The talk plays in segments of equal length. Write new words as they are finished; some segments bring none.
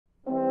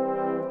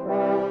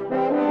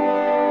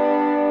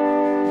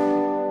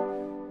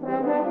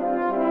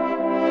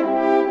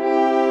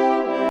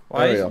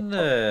Why isn't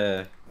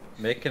the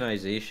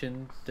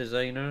mechanization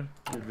designer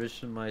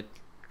reducing my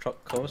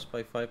truck cost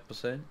by 5%?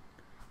 It's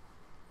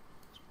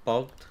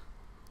bugged.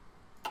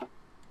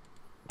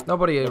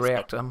 Nobody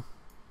react to him.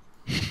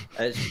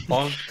 It's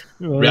bugged.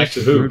 React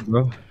to who?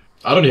 Bro.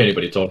 I don't hear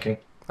anybody talking.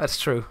 That's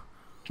true.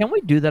 Can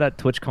we do that at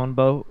TwitchCon,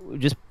 Bo?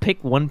 Just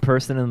pick one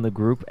person in the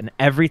group, and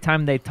every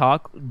time they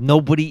talk,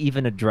 nobody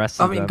even addresses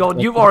them. I mean,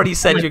 Golden, you've already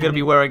said you're going to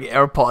be wearing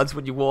AirPods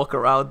when you walk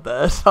around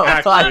there. So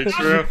Actually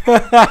true.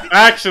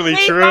 Actually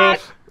true.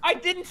 I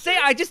didn't say.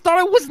 I just thought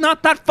it was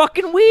not that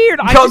fucking weird.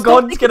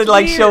 Golden's going to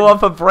like show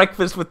up at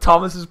breakfast with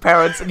Thomas's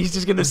parents, and he's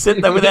just going to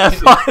sit there with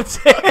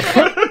AirPods.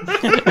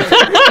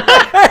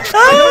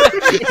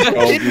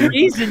 It's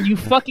reason, you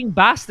fucking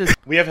bastards.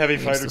 We have heavy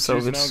fighter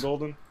shoes now,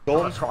 Golden.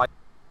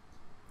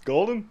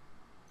 Golden?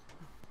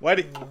 Why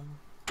did...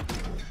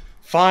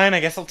 Fine, I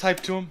guess I'll type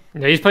to him.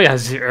 Yeah, he probably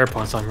has his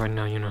AirPods on right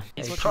now, you know.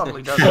 He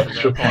probably does have his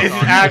AirPods on. It's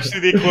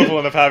actually the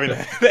equivalent of having the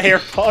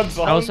AirPods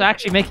on. I was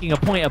actually making a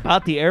point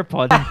about the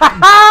AirPods.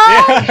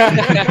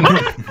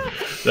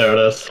 There it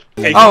is.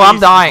 Hey, oh,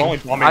 I'm dying.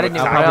 I didn't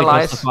even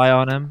realize.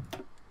 On him.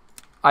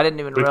 I didn't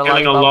even realize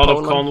killing a about lot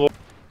Poland. of convoy.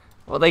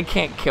 Well, they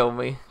can't kill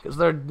me because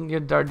they're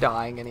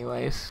dying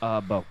anyways.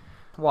 Bo.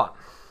 What?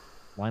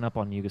 Line up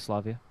on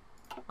Yugoslavia.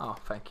 Oh,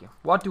 thank you.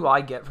 What do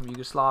I get from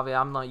Yugoslavia?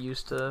 I'm not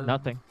used to...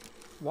 Nothing.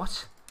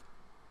 What?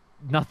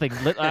 Nothing.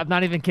 I'm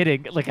not even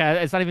kidding. Like,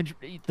 it's not even...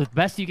 The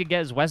best you could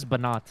get is West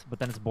Banat, but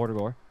then it's border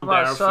war. What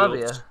about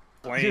Serbia?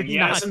 He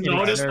hasn't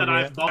noticed that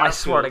I've bought I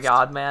swear to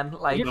God, man.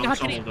 Like, you're not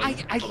kidding.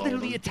 I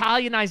literally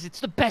Italianized it. It's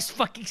the best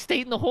fucking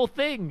state in the whole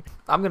thing.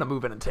 I'm gonna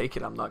move in and take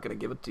it. I'm not gonna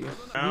give it to you.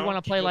 You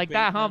want to play like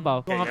that, huh,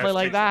 Bo? You want to play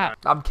like that?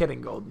 I'm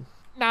kidding, Golden.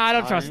 Nah, I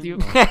don't trust you.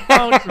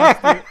 Don't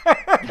trust you.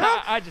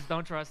 I just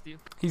don't trust you.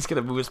 He's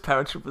gonna move his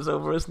paratroopers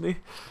over, isn't he?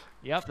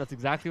 Yep, that's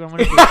exactly what I'm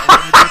gonna do. I'm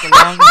gonna do it the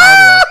long and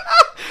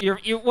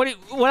hard way.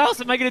 What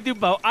else am I gonna do,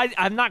 Bo?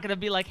 I'm not gonna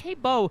be like, hey,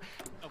 Bo.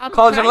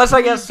 College, unless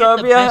I get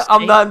Serbia,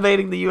 I'm not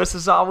invading the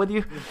USSR with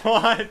you.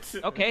 What?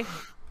 Okay.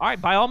 All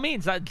right, by all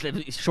means.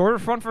 Shorter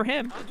front for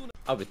him.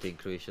 I'll be taking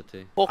Croatia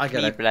too. I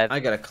got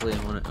a claim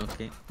on it,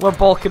 okay. We're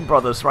Balkan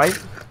brothers, right?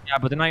 Yeah,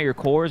 but they're not your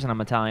cores, and I'm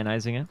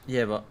Italianizing it.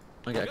 Yeah, but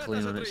I got a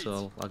claim on it,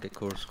 so I'll get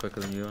cores quicker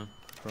than you are.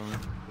 Probably.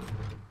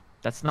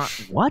 That's not...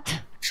 What?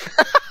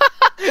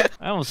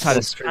 I almost had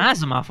a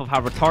spasm off of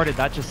how retarded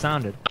that just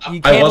sounded.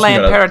 You can't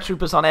land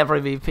paratroopers on every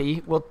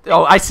VP. Well,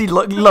 oh, I see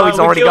Loey's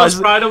already got his...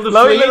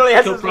 Loey literally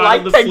has his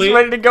light tanks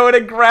ready to go in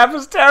and grab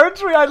his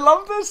territory. I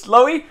love this.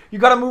 Loey, you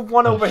gotta move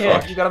one over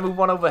here. You gotta move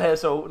one over here,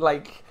 so,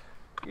 like...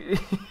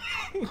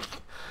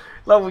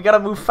 Look, we gotta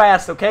move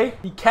fast, okay?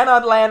 He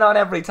cannot land on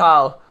every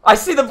tile. I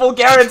see the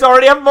Bulgarians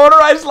already have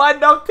motorized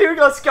lined up too.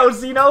 Let's go,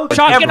 Zeno.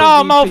 Shock and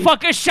all,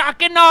 motherfuckers!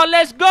 Shock and all!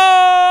 Let's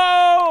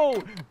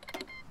go!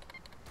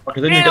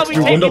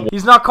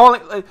 He's not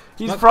calling.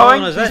 He's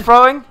throwing. He's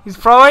throwing. He's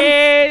throwing.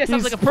 Yeah, that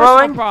sounds like a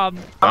personal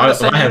problem. I'm gonna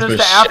send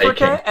units to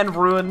Africa and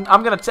ruin.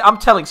 I'm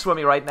telling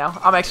Swimmy right now.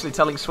 I'm actually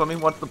telling Swimmy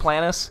what the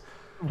plan is.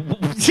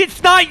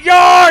 It's not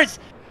yours.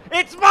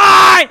 It's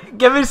mine!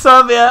 Give me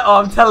Serbia. Oh,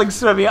 I'm telling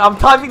Swimmy. I'm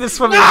typing to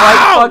Swimmy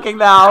right fucking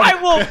now. I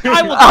will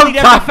delete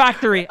every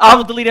factory. I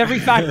will delete every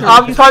factory.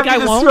 I'm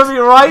typing to Swimmy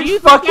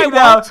right fucking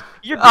now.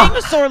 You're being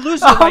a sore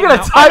loser I'm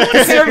gonna type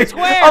to Swimmy.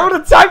 I'm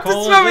gonna type to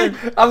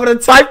Swimmy. I'm gonna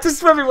type to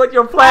Swimmy what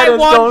your plan is,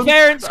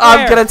 Golden.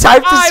 I'm gonna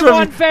type to Swimmy. I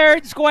want fair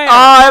and square.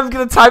 I'm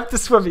gonna type to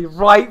Swimmy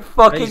right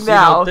fucking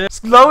now.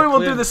 Loey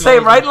will do the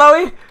same, right,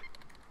 Loey?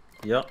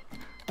 Yep.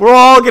 We're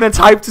all gonna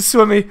type to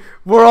Swimmy.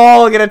 We're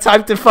all gonna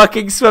type to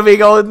fucking Swimmy,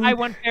 Golden. I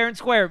want fair and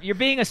square. You're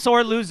being a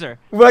sore loser.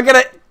 We're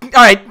gonna...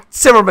 Alright,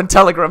 Zimmerman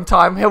Telegram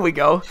time. Here we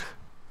go.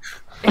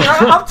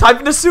 I'm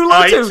typing to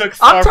Sulu too.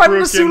 I'm typing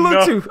to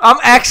Sulu too. I'm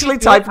actually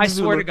typing to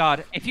Zulu. I swear to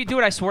God. If you do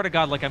it, I swear to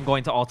God, like I'm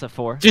going to Alt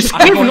F4. Just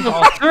give me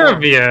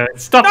Serbia.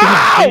 Stop.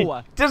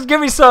 No! Just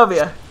give me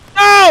Serbia.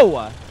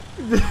 No!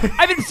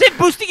 I've been sit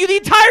boosting you the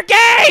entire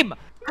game!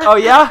 Oh,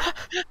 yeah?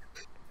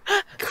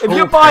 If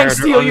you're buying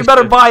steel, you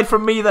better buy it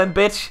from me then,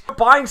 bitch. You're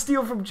buying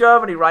steel from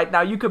Germany right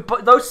now. You could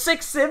put those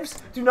 6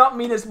 Sims do not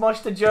mean as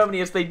much to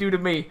Germany as they do to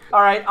me.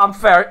 All right, I'm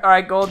fair. All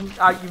right, Golden,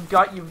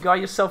 you've got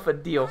yourself a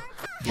deal.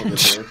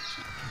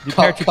 The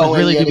paratroopers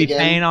really do be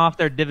paying off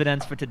their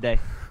dividends for today.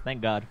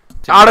 Thank God.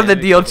 Out of the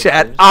deal,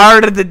 chat.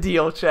 Out of the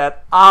deal,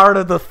 chat. Out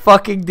of the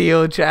fucking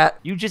deal, chat.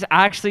 You just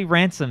actually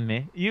ransomed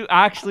me. You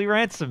actually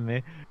ransomed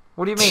me.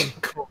 What do you mean?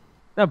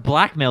 No,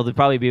 blackmailed would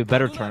probably be a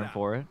better term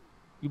for it.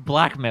 You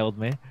blackmailed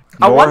me.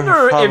 I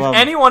wonder if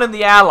anyone in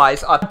the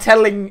Allies are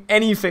telling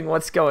anything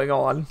what's going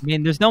on. I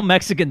mean, there's no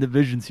Mexican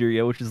divisions here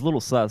yet, which is a little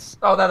sus.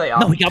 Oh, there they are.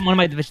 No, he got one of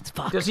my divisions.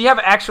 Fuck. Does he have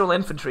actual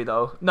infantry,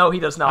 though? No, he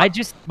does not.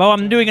 Well,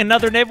 I'm doing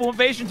another naval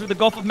invasion through the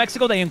Gulf of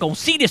Mexico. They ain't gonna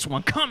see this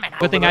one coming.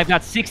 Good thing I've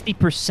got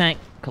 60%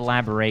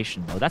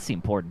 collaboration, though. That's the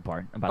important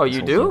part. About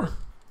you do?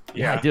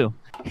 Yeah, I do.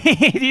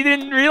 You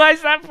didn't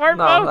realize that part,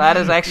 No, that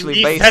is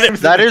actually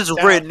based. That is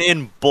written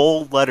in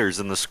bold letters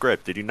in the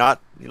script. Did you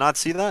not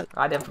see that?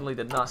 I definitely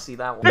did not see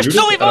that one. There's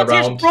so many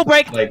volunteers. Rule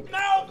break.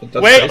 No.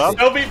 Wait,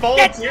 there'll be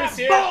volunteers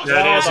here.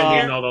 That is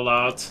indeed not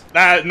allowed.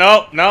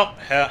 No.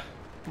 Yeah.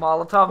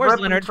 Molotov Where's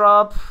Leonard?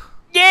 Drop.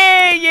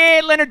 Yeah,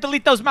 Leonard,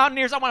 delete those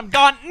Mountaineers. I want them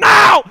gone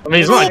now! I mean,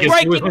 he's not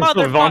against Rule-breaking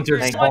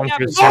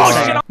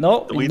motherfuckers.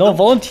 No, Delete no them.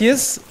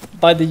 volunteers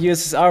by the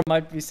USSR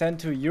might be sent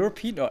to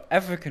European or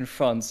African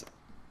fronts.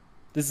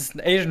 This is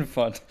an Asian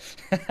front.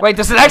 Wait,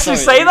 does it actually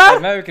Sorry, say that?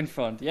 American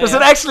front. Yeah, Does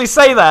it actually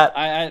say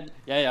that?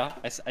 yeah.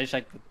 I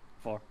checked it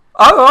before.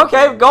 Oh,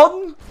 okay,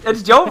 Golden.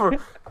 It's Jover.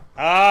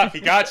 Ah, he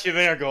got you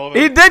there, Golden.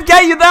 He did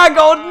get you there,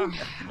 Golden.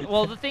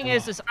 Well, the thing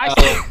is I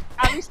still,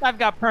 at least I've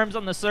got perms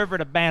on the server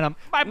to ban them.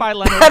 Bye-bye,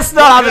 Leonard. That's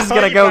not how this is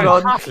gonna go,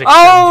 Golden.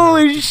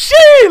 Oh,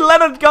 shit!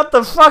 Leonard got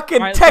the fucking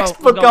Alright, so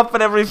textbook go. up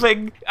and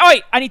everything. Oh,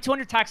 wait, I need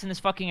 200 tax in this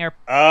fucking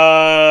airport.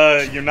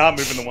 You're not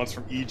moving the ones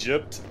from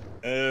Egypt.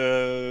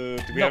 Do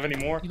we have any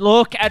more?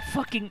 Look at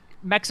fucking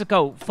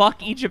Mexico.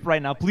 Fuck Egypt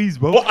right now, please,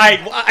 bro. Well,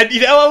 I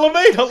need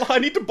LLMA. I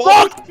need to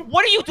bomb. Fuck!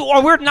 What are you doing?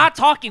 Or we're not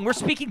talking. We're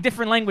speaking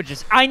different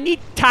languages. I need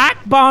TAC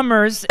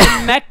bombers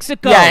in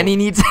Mexico. Yeah, and he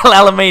needs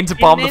Alamein to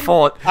bomb the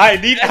fort. I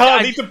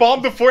need to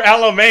bomb the Fort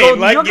Alamein. Golden,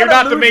 Like you're gonna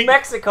not the lose main.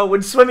 Mexico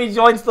when Swimmy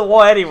joins the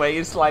war anyway.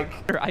 It's like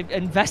I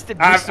invested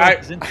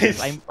resources into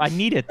this. I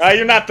need it.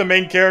 You're not the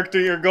main character.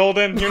 You're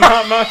Golden. You're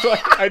not much.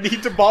 Like, I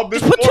need to bomb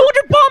this. Just put fort.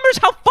 200 bombers.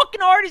 How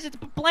fucking hard is it to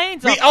put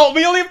planes up?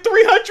 We only have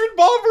 300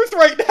 bombers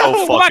right now.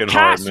 Oh, What fucking about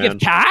hard, Cass? You man. have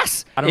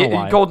Cass? I don't know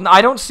why. Golden,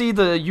 I don't see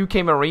the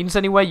UK Marines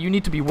anyway. You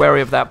need to be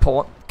wary of that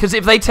port. Because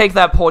if they take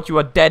that port, you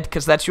are dead.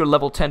 Because that's your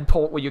level 10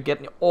 port where you're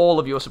getting all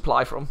of your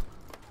supply from.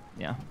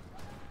 Yeah.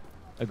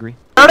 Agree.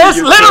 There it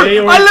is! Literally!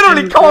 I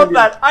literally called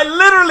that! I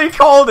literally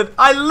called it!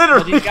 I Well,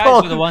 literally these guys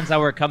called are the it! ones that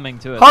were coming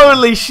to it.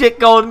 Holy shit,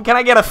 Golden. Can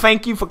I get a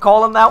thank you for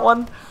calling that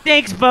one?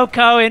 Thanks, Bo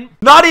Cohen.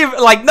 Not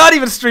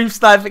even stream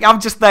sniping.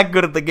 I'm just that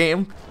good at the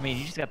game. I mean,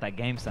 you just got that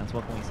game sense.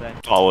 What can we say?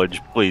 College,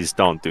 please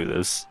don't do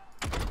this.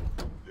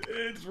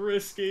 It's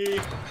risky.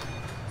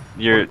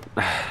 You're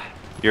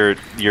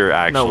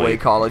actually. No way,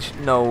 College.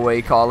 No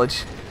way,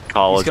 College.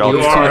 College. He's gonna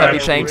use I'll- two are heavy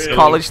actually tanks. really-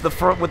 College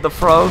with the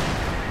fro.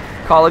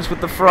 College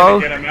with the fro.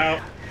 Get him out.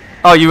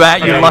 Oh, you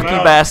Yeah, lucky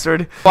no.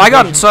 bastard. Well, I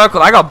got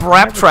encircled. I got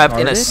brap trapped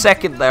in a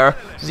second there.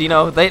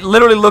 Zeno, they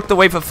literally looked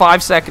away for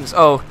 5 seconds.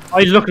 Oh,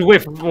 I looked away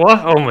from what?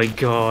 Oh my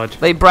god.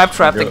 they brap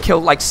trapped and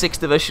killed like 6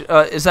 divisions.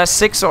 Is that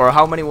 6 or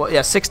how many?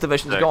 Yeah, 6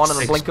 divisions gone in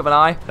the blink of an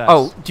eye.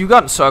 Oh, you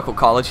got encircled,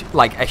 College.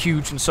 Like a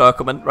huge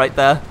encirclement right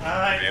there.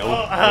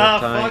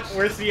 Fuck.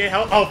 Where's the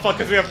help? Oh, fuck,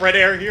 because we have red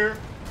air here.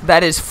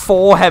 That is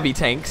 4 heavy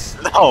tanks.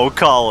 No,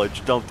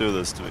 College, don't do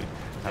this to me.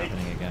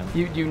 Happening again.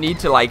 You need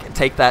to like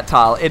take that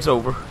tile. It's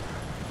over.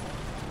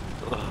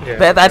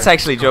 Yeah, That's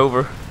actually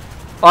Jover.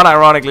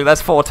 Unironically,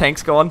 that's 4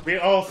 tanks gone. We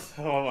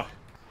also.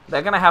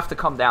 They're gonna have to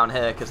come down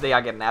here because they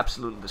are getting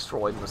absolutely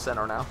destroyed in the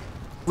center now.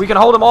 We can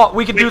hold them all.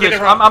 We can do this.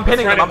 I'm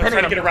pinning them. I'm pinning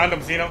Get them. around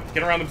them, Zeno.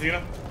 Get around them,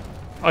 Zeno.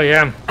 Oh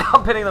yeah.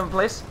 I'm pinning them in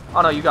place.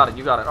 Oh no, you got it.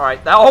 You got it. All right.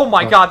 Oh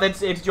my God, it's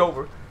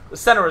Jover. The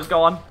center is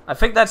gone. I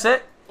think that's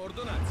it.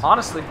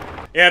 Honestly.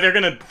 Yeah, they're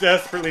gonna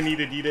desperately need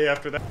a D-Day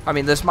after that. I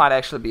mean, this might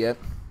actually be it.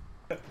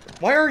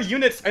 Why are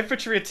units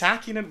infantry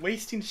attacking and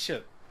wasting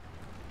shit?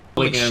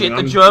 Holy shit,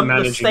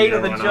 the state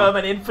of the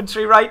German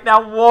infantry right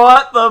now.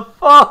 What the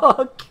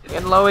fuck?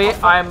 And Loey,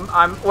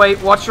 wait,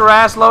 watch your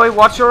ass, Loey,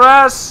 watch your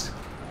ass.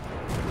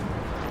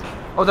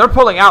 Oh, they're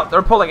pulling out.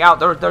 They're pulling out.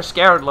 They're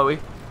scared, Loey.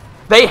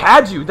 They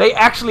had you. They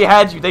actually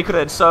had you. They could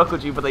have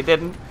encircled you, but they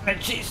didn't.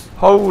 Jeez.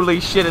 Holy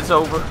shit, it's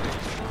over.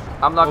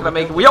 I'm not gonna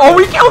make it. We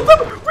killed them!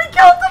 We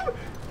killed them!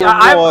 Yeah,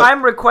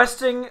 I'm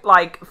requesting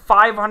like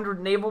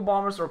 500 naval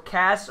bombers or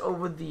CAS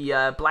over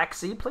the Black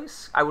Sea,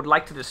 please. I would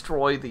like to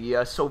destroy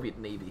the Soviet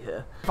Navy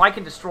here. If I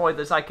can destroy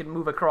this, I can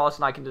move across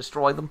and I can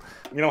destroy them.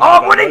 You don't Oh,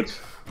 have I'm that winning!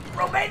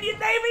 much. Romanian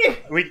Navy!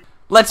 Oh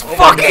Let's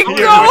fucking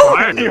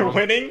go! You're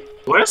winning?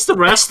 Where's the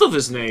rest of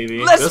his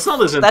navy? That's not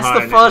his That's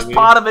entire the first navy.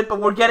 part of it, but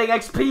we're getting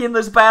XP in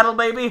this battle,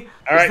 baby.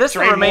 Alright, Is this the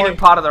train remaining more.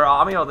 part of their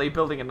army, or are they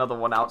building another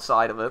one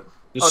outside of it?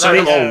 Just there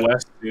send it them is. all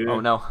west, dude. Oh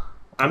no. I'm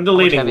How much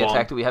deleting heavy one.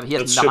 attack do we have? He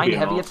has That should 9 be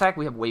heavy enough. attack?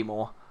 We have way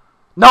more.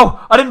 No!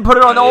 I didn't put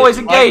it on always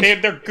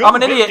engaged! They're good I'm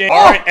an with idiot! game. Oh!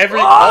 Alright,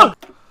 Oh!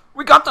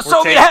 We got the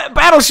Soviet taking-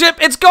 battleship!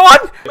 It's gone!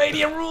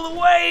 Romanian rule the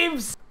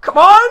waves! Come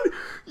on!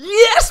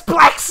 Yes!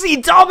 Black Sea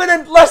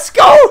dominant! Let's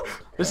go!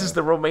 This is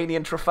the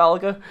Romanian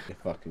Trafalgar. You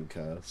fucking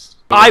cursed.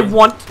 I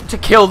want to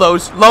kill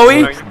those.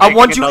 Loey, I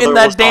want you in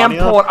another that damn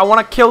Lasagna? port. I want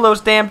to kill those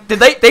damn... They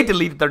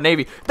deleted their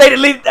navy. They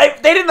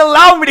didn't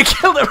allow me to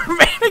kill the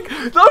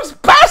remaining... Those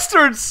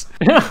bastards!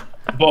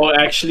 Ball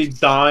actually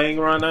dying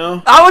right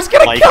now. I was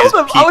gonna Mike kill is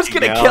them. I was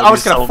peeking gonna now. kill. I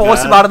was He's gonna so force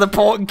mad. them out of the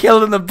port and kill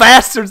them. The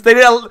bastards. They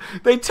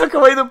took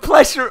away the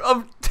pleasure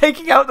of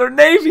taking out their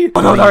navy.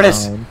 Oh no, there it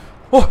is.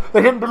 Oh,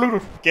 they didn't delete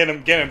it. Get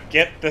him, get him.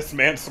 Get this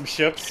man some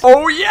ships.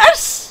 Oh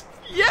yes,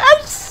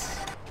 yes.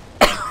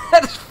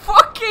 Let's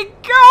fucking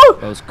go.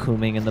 Those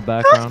cooming in the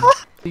background.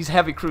 These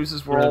heavy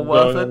cruisers were Yeah, all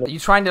worth no, it. no. Are you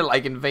trying to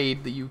like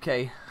invade the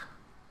UK?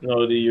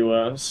 No, the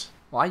US.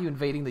 Why are you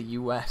invading the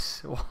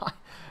US? Why?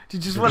 Do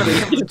you just want to be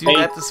able to do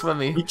that to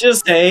Swimmy? He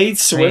just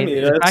hates I mean,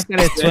 swimming. the fact that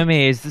it's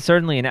swimmy is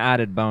certainly an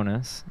added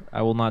bonus.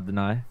 I will not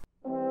deny.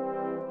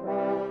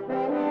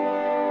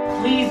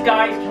 Please,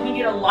 guys, can we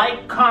get a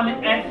like,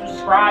 comment, and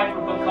subscribe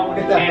for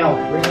Balkan's channel?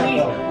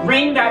 Please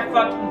ring that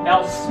fucking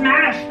bell,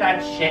 smash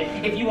that shit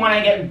if you want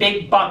to get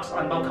big bucks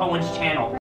on Balkan's channel.